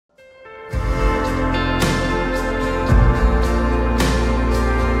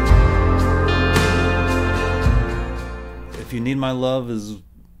My Love is,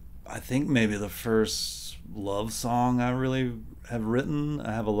 I think, maybe the first love song I really have written.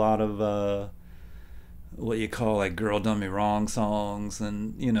 I have a lot of what you call like "Girl Done Me Wrong" songs,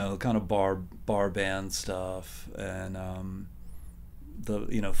 and kind of bar band stuff, and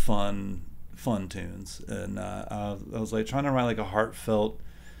the fun tunes. And I was like trying to write like a heartfelt,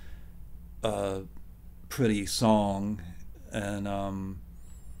 pretty song, and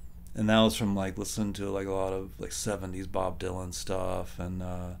that was from like listening to like a lot of like '70s Bob Dylan stuff, and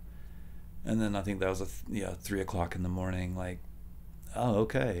then I think that was 3 o'clock in the morning. Like, oh,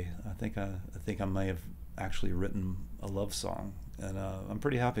 okay, I think I may have actually written a love song, and I'm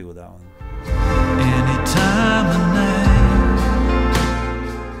pretty happy with that one. Anytime